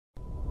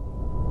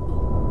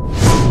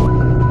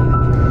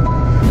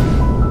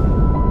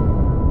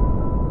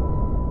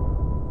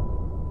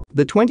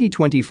The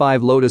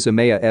 2025 Lotus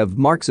Emeya EV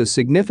marks a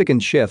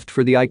significant shift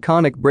for the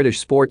iconic British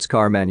sports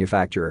car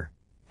manufacturer.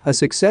 A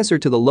successor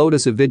to the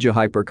Lotus Emeya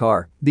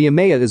hypercar, the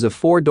Emeya is a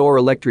four-door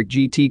electric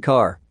GT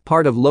car,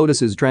 part of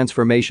Lotus's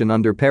transformation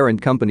under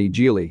parent company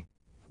Geely.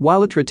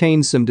 While it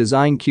retains some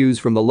design cues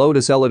from the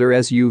Lotus Eletre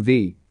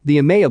SUV, the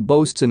Emeya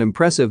boasts an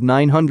impressive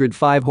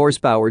 905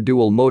 horsepower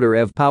dual-motor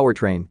EV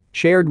powertrain,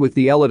 shared with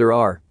the Eletre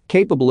R,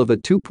 capable of a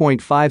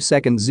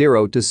 2.5-second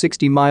 0 to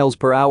 60 miles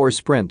per hour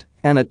sprint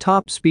and a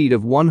top speed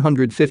of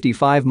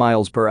 155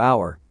 miles per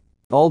hour.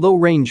 Although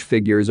range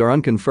figures are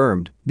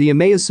unconfirmed, the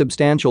Emeya's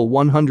substantial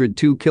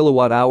 102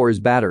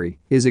 kWh battery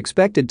is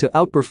expected to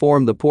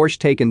outperform the Porsche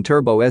Taycan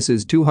Turbo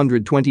S's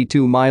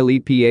 222-mile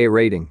EPA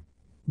rating.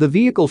 The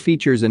vehicle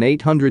features an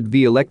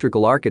 800V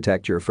electrical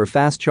architecture for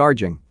fast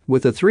charging,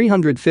 with a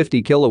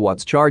 350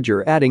 kW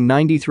charger adding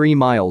 93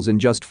 miles in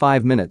just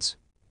 5 minutes.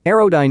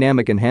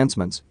 Aerodynamic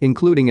enhancements,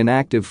 including an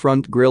active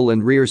front grille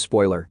and rear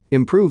spoiler,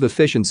 improve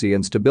efficiency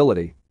and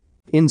stability.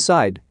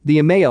 Inside, the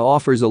Emeya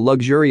offers a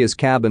luxurious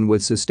cabin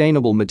with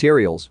sustainable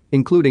materials,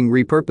 including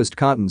repurposed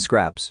cotton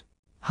scraps.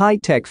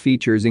 High-tech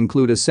features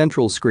include a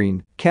central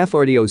screen, CAF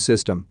audio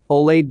system,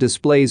 OLED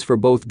displays for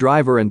both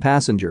driver and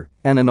passenger,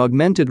 and an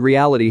augmented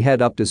reality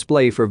head-up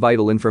display for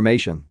vital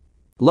information.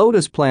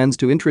 Lotus plans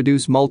to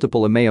introduce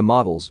multiple Emeya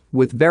models,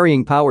 with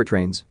varying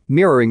powertrains,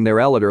 mirroring their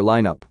Eletre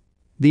lineup.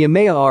 The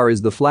Emeya R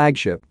is the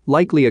flagship,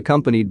 likely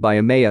accompanied by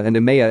Emeya and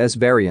Emeya S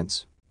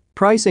variants.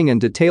 Pricing and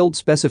detailed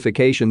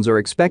specifications are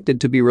expected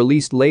to be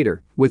released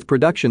later, with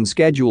production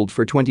scheduled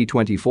for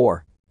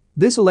 2024.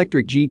 This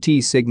electric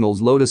GT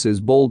signals Lotus's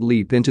bold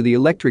leap into the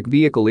electric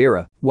vehicle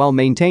era while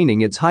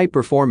maintaining its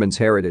high-performance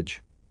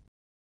heritage.